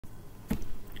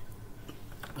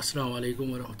Assalamu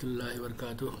alaikum wa rahmatullahi wa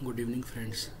barakatuh. Good evening,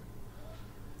 friends.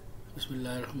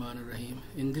 Bismillahir Rahmanir Rahim.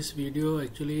 In this video,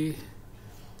 actually,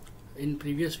 in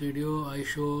previous video, I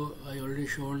already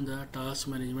shown the task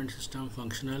management system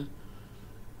functional.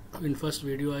 In first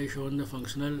video, I shown the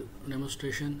functional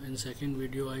demonstration. In second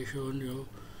video, I shown you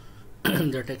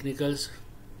the technicals.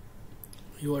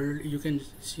 You can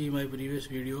see my previous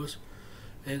videos,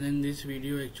 and in this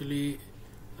video, actually,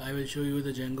 I will show you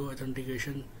the Django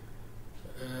authentication.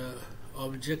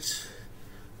 Objects,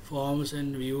 forms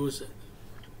and views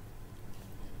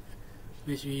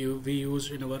which we use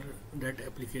in our that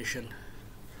application.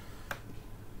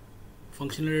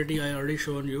 Functionality I already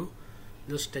shown you,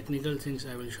 just technical things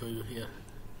I will show you here.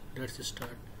 Let's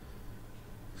start.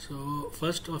 So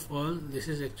first of all, this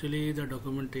is actually the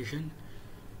documentation.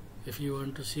 If you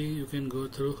want to see, you can go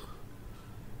through.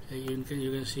 You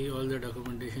can see all the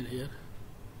documentation here.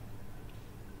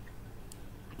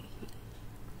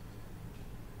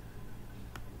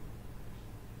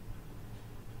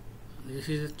 This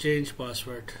is a change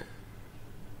password.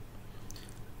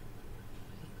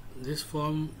 This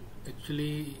form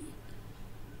actually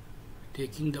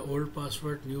taking the old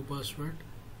password, new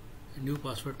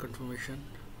password confirmation,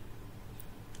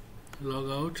 log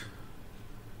out,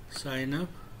 sign up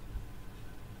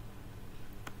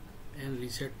and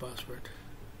reset password.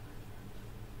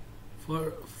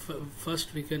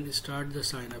 First we can start the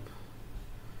sign up.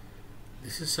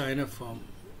 This is sign up form.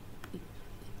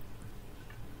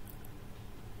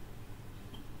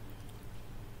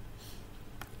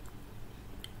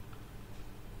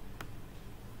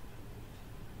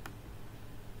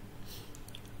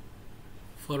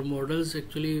 For models,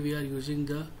 actually we are using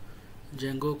the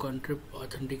Django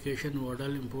Authentication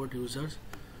model import users.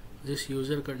 This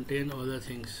user contain all the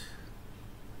things.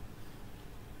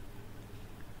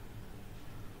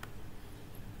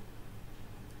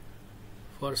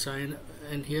 For sign,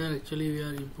 and here actually we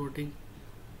are importing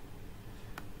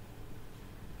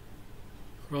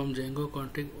from Django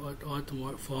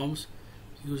Auth forms,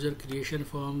 user creation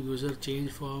form, user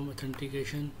change form,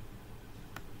 authentication,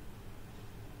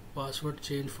 password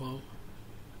change form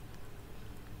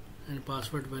and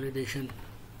password validation.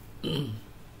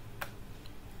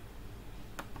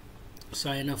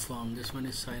 Sign up form. This one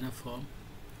is sign up form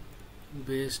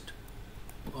based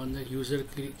on the user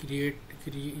create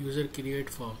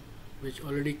form, which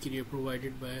already created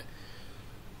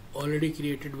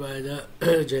by the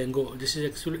Django. This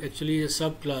is actually a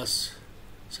subclass.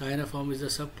 Sign up form is a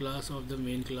subclass of the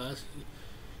main class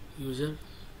user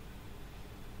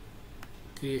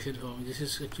creation form. This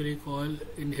is actually called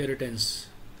inheritance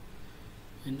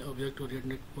in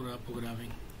object-oriented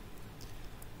programming.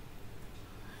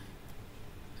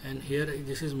 And here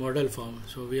this is model form.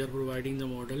 So we are providing the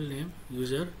model name,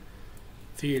 user,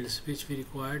 fields which we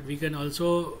required. We can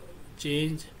also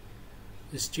change,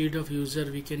 instead of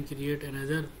user we can create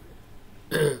another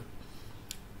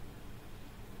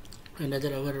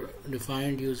our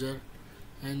defined user,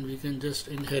 and we can just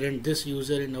inherit this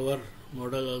user in our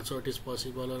model also. It is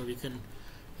possible, or we can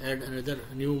add another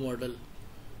new model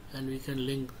and we can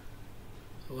link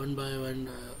one by one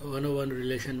one-on-one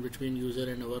relation between user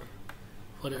and our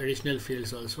for additional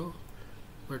fields also,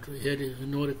 but here is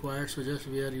no required, so just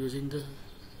we are using the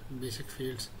basic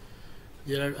fields.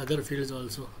 There are other fields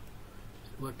also,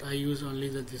 but I use only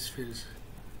these fields.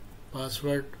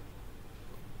 Password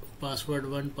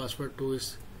 1, password 2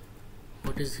 is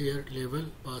what is here, label,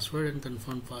 password and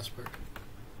confirm password.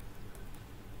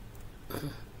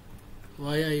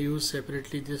 Why I use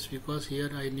separately this? Because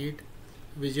here I need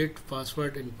widget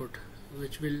password input,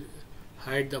 which will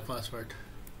hide the password,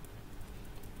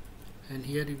 and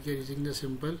here if you are using the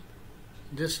simple,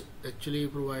 just actually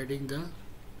providing the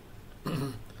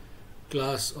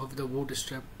class of the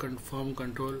bootstrap form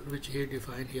control, which he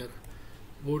defined here.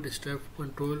 Bootstrap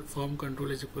control form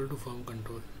control is equal to form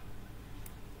control.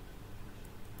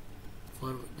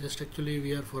 For just actually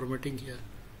we are formatting here.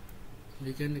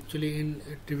 We can actually in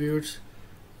attributes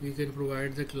we can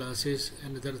provide the classes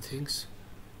and other things,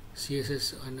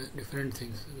 CSS and different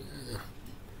things.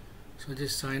 So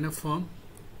this sign up form,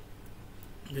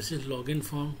 this is login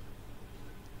form,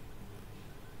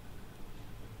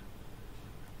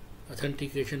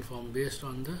 authentication form based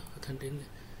on the authentication.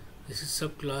 This is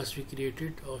subclass we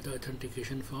created of the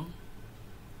authentication form.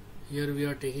 Here we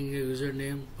are taking a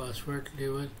username, password,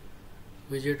 label,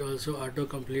 widget also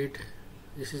autocomplete.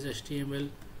 This is HTML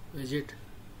widget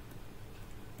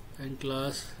and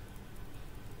class,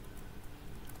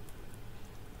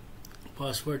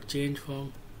 password change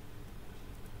form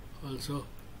also.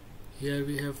 Here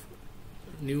we have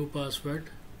new password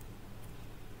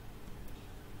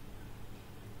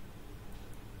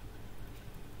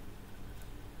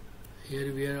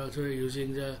Here we are also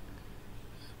using the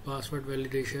password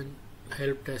validation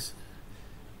help test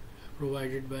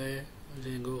provided by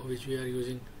Django, which we are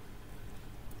using.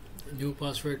 New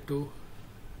password to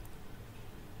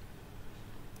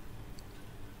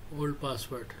old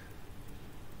password.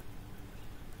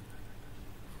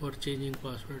 For changing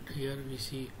password, here we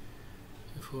see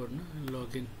before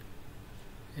login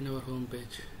in our home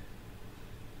page.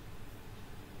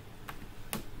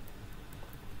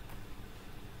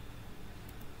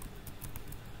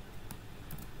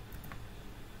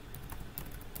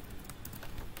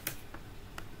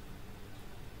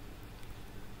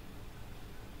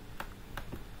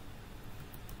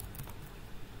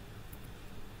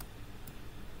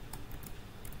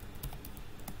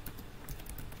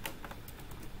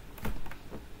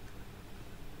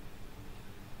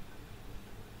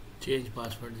 Change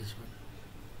password, this one.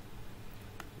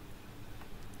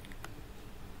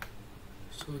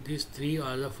 So these three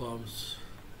are the forms.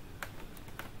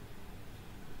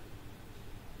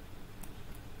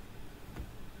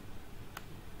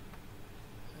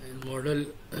 And model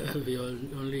we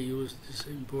only use this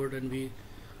import and we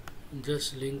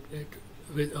just link it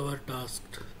with our task.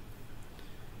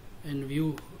 And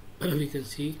view we can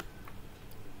see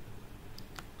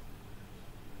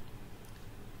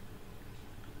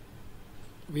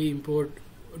we import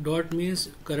dot means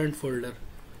current folder.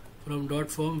 From dot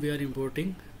form we are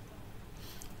importing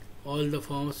all the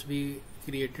forms we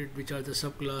created, which are the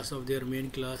subclass of their main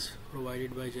class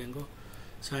provided by Django.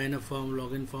 Sign up form,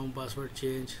 login form, password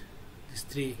change, these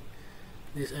three.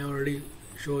 This I already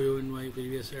show you in my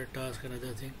previous task,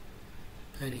 another thing.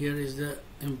 And here is the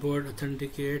import,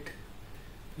 authenticate,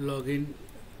 login,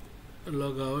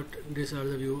 logout. These are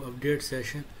the view, update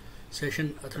session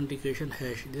authentication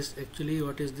hash. This actually,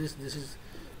 what is this? This is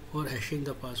for hashing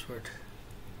the password.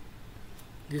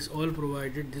 This all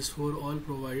provided, this four all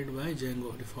provided by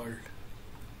Django default.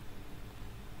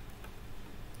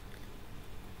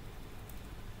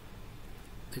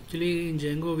 Actually in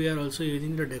Django we are also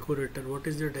using the decorator. What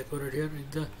is the decorator here?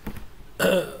 Is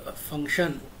the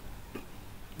function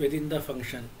within the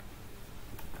function.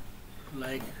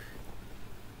 Like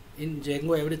in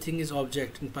Django everything is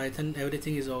object, in Python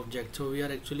everything is object. So we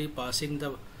are actually passing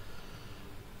the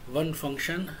one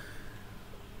function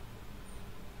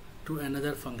to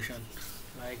another function.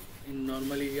 Like in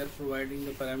normally we are providing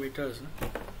the parameters,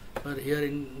 but here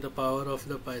in the power of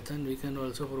the Python we can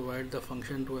also provide the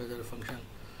function to other function.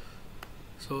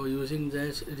 So using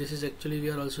this is actually we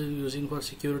are also using for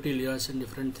security layers and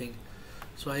different thing.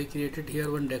 So I created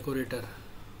here one decorator,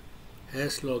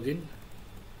 hash login.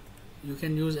 You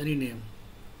can use any name.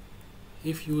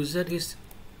 If user is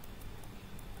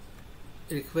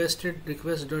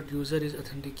request.user is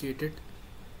authenticated,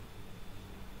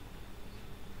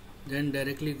 then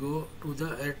directly go to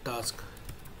the add task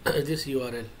this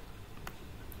URL,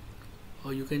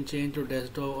 or you can change to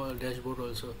desktop or dashboard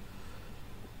also.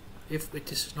 If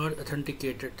it is not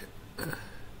authenticated,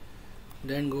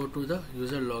 then go to the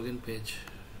user login page.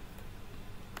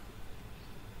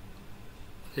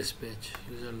 This page,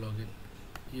 user login,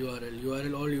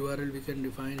 URL, all URL we can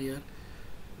define here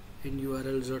in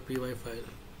urls.py file.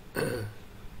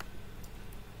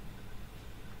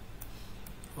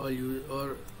 all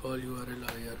URL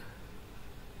are here.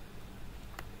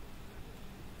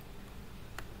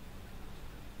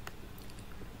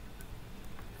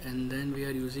 And then we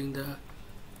are using the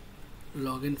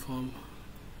login form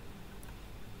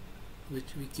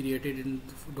which we created in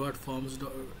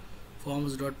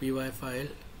forms.py file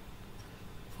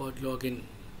for login.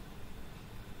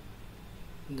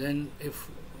 Then if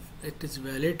it is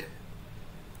valid,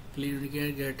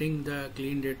 getting the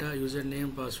clean data,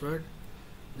 username, password,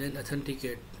 then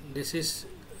authenticate. This is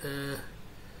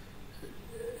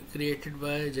created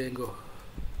by Django.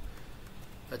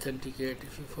 Authenticate.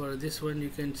 For this one you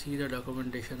can see the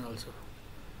documentation also.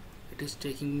 It is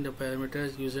taking the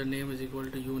parameters, username is equal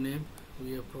to uname,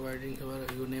 we are providing our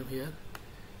uname here,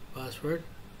 password.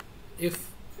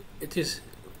 If it is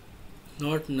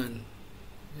not none,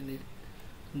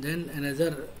 then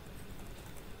another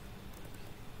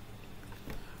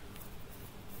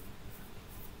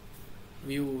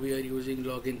view we are using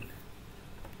login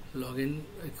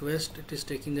request. It is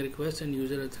taking the request and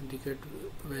user authenticate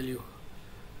value,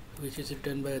 which is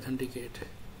returned by authenticate.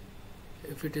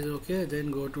 If it is okay,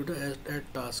 then go to the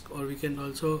add task, or we can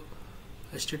also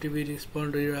HTTP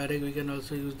respond redirect. We can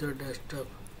also use the desktop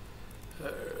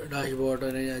dashboard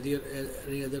or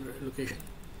any other location.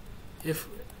 If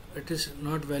it is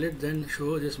not valid, then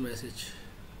show this message.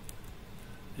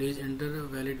 Please enter a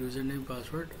valid username,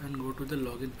 password, and go to the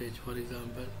login page. For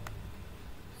example,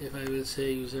 if I will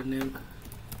say username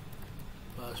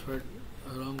password,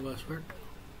 wrong password.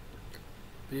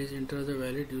 Please enter the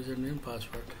valid username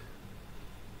password.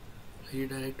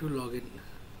 Redirect to login.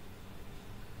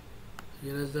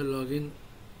 Here is the login.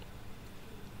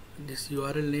 This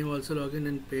URL name also login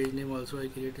and page name also I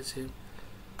created same.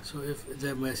 So if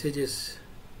the message is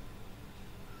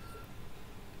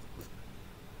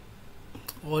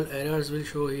all errors will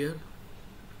show here.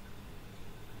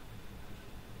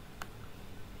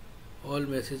 All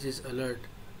messages alert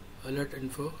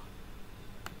info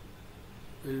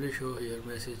will be show here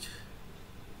message.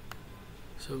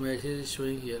 So message is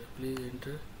showing here. Please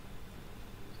enter.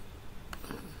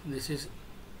 This is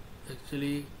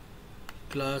actually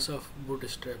class of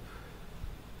bootstrap.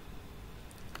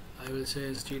 I will say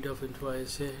instead of info I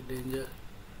say danger.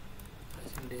 I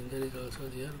think danger is also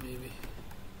there maybe.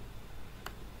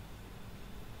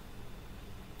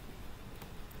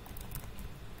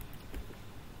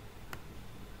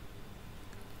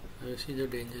 You see the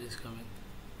danger is coming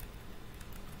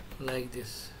like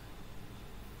this,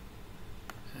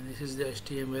 and this is the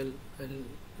HTML and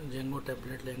Django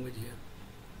template language here.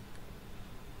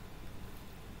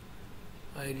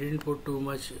 I didn't put too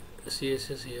much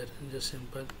CSS here, just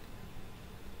simple.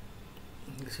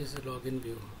 This is the login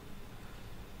view,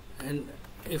 and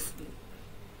if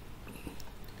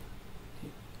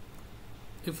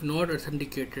not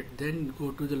authenticated, then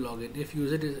go to the login. If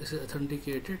user is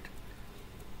authenticated,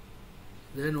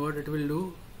 then what it will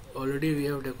do, already we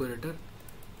have decorator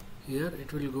here,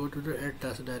 it will go to the add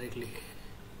task directly,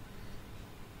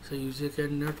 so user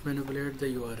cannot manipulate the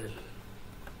URL.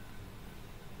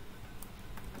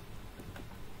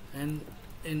 And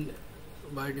in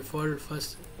by default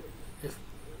first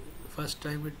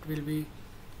time it will be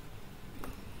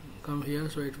come here,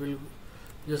 so it will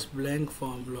just blank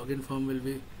form, login form will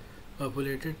be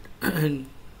populated and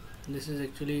this is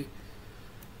actually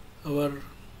our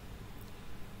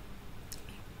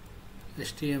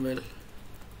HTML,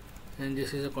 and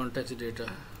this is a context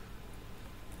data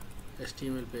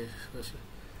HTML page.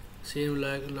 Same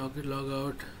like log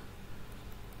out.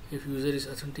 If user is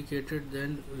authenticated,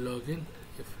 then login.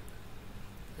 If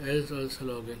else, also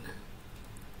login.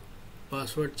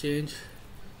 Password change.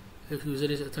 If user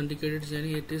is authenticated, then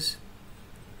it is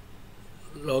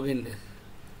login.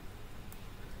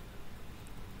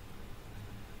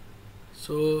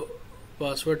 So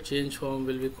password change form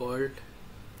will be called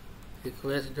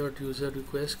request.user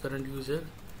request current user,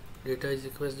 data is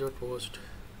request.post.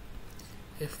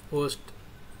 If post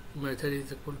method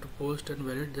is equal to post and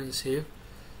valid, then save,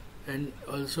 and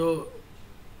also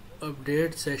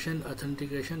update session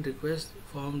authentication request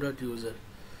form.user.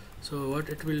 So what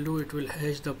it will do, it will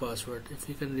hash the password. If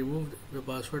you can remove, the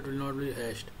password will not be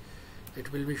hashed,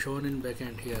 it will be shown in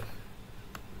backend here.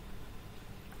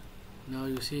 Now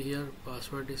you see here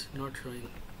password is not showing.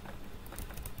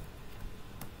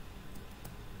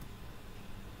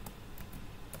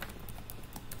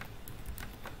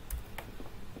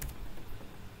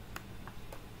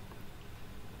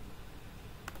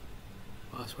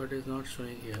 Password is not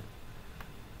showing here.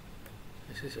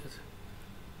 This is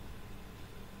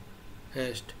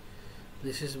hashed.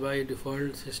 This is by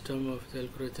default system of the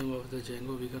algorithm of the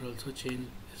Django. We can also change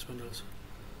this one also.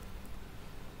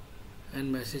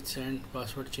 And message sent,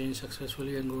 password change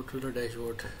successfully, and go to the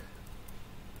dashboard.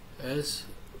 Else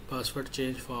password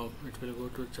change form, it will go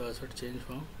to password change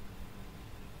form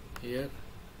here.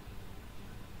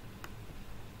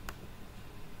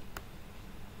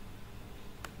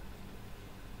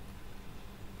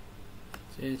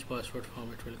 Change password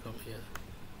form, it will come here.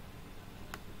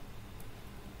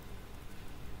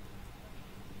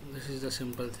 This is the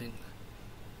simple thing,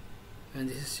 and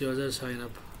this is user sign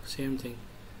up, same thing.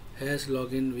 Has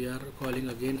login, we are calling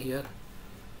again here.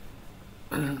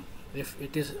 If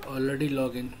it is already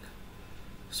login,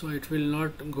 so it will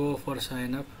not go for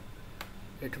sign up,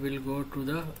 it will go to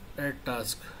the add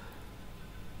task.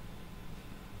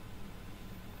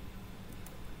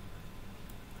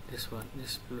 This one,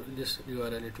 this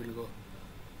URL it will go.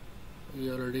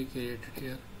 We already created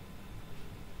here.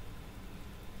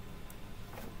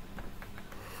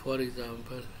 For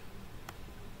example,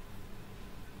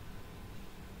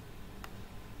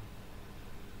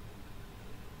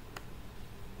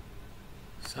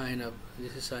 sign up.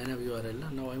 This is sign up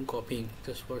URL. Now I am copying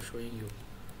just for showing you.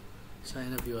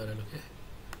 Sign up URL. Okay.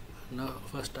 Now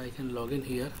first I can log in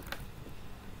here.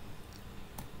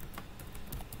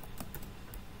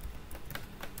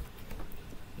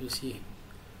 You see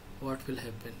what will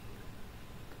happen.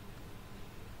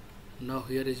 Now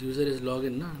here is user is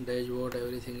login, dashboard,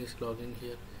 everything is login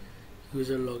here.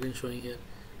 User login showing here.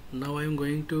 Now I am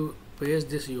going to paste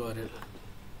this URL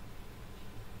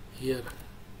here.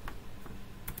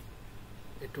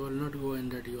 it will not go in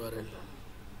that URL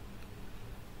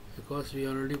because we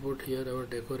already put here our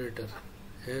decorator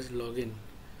as login.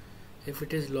 If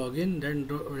it is login, then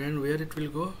where it will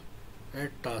go?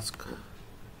 At task.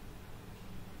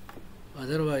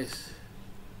 Otherwise,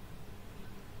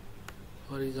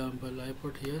 for example, I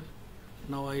put here,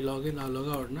 now I log in or log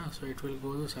out, so it will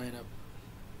go to sign up.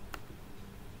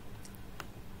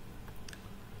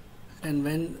 And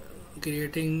when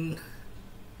creating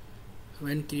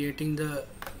the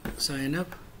sign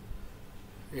up,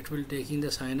 it will taking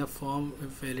the sign up form,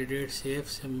 validate, save,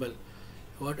 symbol.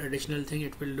 What additional thing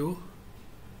it will do?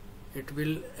 It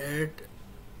will add,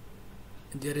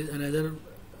 there is another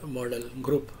model,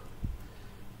 group.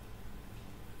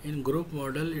 In group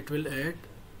model, it will add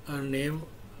a name,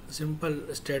 simple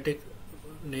static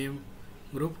name,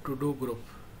 group to do group,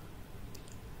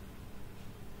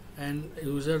 and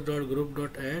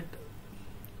user.group.add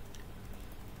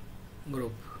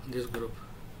group, this group.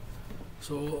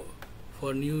 So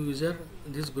for new user,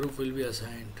 this group will be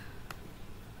assigned.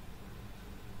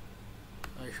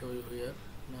 I show you here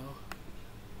now.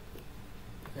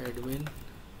 Admin,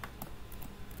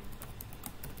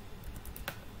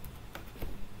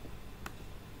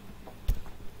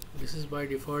 this is by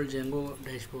default Django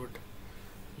dashboard,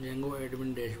 Django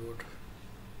admin dashboard.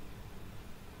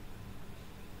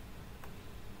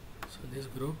 So this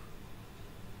group,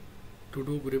 to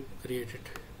do group created.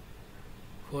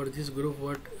 For this group,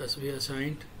 what as we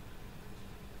assigned,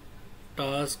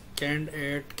 task, can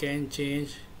add, can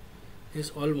change, is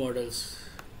all models.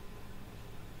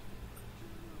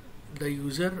 The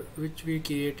user which we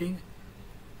creating,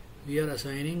 we are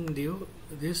assigning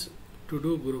this to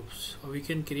do groups, or we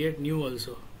can create new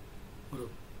also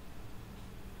group.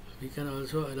 We can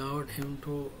also allow him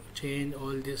to change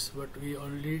all this, but we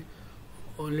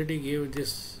already gave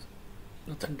this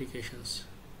authentications.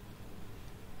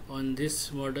 On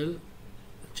this model,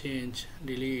 change,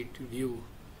 delete, view.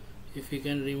 If we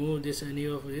can remove this, any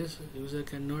of this, user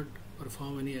cannot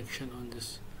perform any action on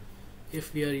this.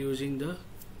 If we are using the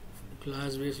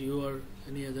class base view or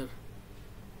any other,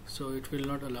 so it will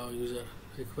not allow user.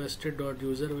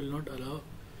 Requested.user will not allow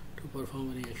to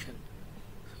perform any action.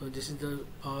 So this is the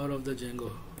power of the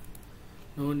Django.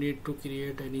 No need to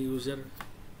create any user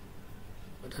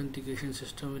authentication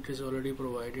system, it is already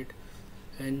provided.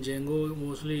 And Django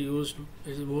mostly used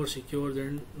is more secure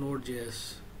than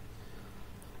Node.js.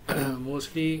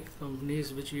 Mostly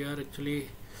companies which we are actually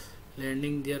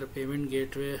landing their payment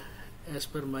gateway, as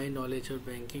per my knowledge of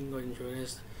banking or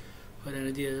insurance or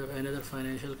another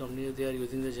financial company, they are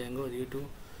using the Django due to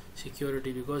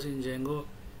security, because in Django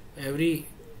every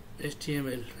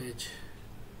HTML page,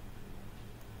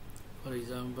 for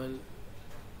example,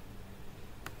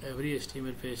 every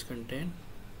HTML page contain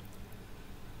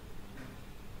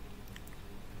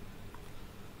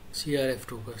CSRF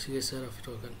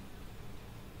token.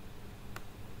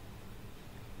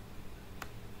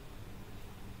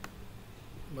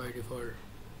 By default,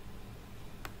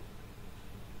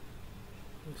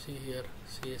 you see here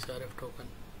CSRF token.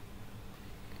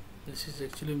 This is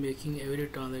actually making every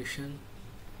transaction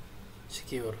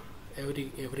secure,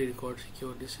 every record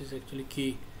secure. This is actually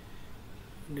key,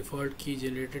 default key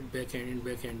generated backend in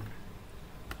backend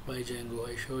by Django.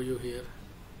 I show you here.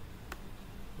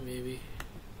 Maybe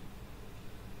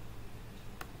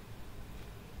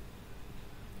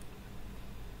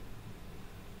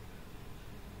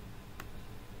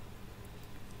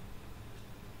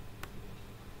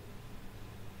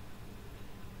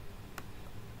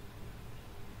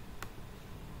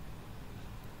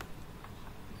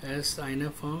as sign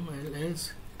up form, and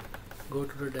else go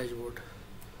to the dashboard.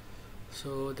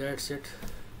 So that's it.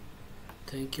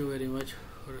 Thank you very much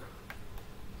for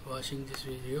watching this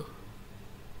video.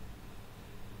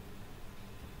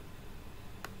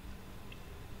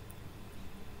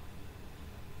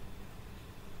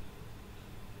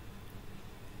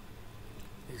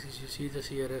 This is, you see the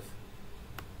CRF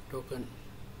token.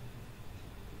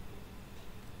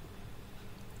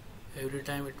 Every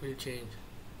time it will change,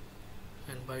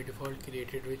 and by default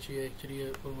created, which we actually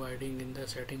are providing in the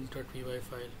settings.py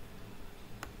file.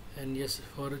 And yes,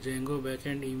 for Django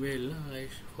backend email, I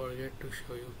forget to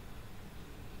show you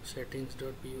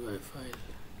settings.py file.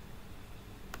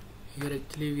 Here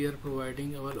actually we are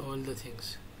providing our all the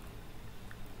things.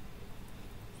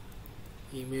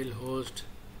 Email host,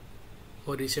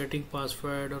 for resetting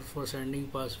password or for sending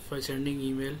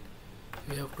email,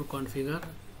 we have to configure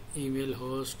email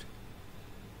host,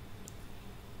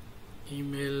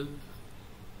 email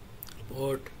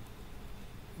port.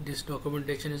 This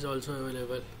documentation is also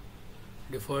available.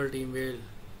 Default email,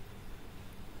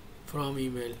 from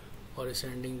email, for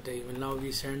sending the email. Now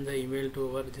we send the email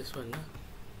to our this one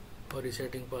for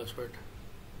resetting password.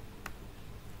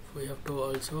 We have to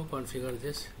also configure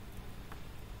this.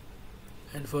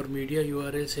 And for media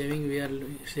URL saving, we are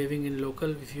saving in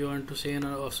local. If you want to save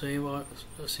on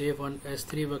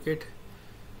S3 bucket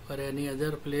or any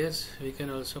other place, we can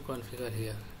also configure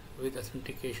here with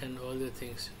authentication, all the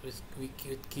things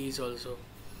with keys also.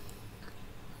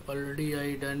 Already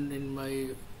I done in my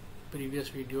previous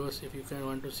videos. If you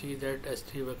want to see that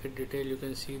S3 bucket detail, you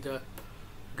can see the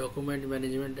document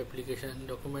management application,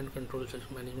 document control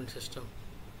management system.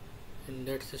 In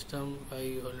that system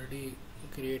I already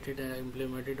created and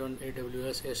implemented on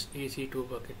AWS EC2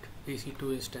 bucket,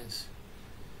 EC2 instance.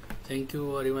 Thank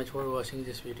you very much for watching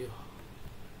this video.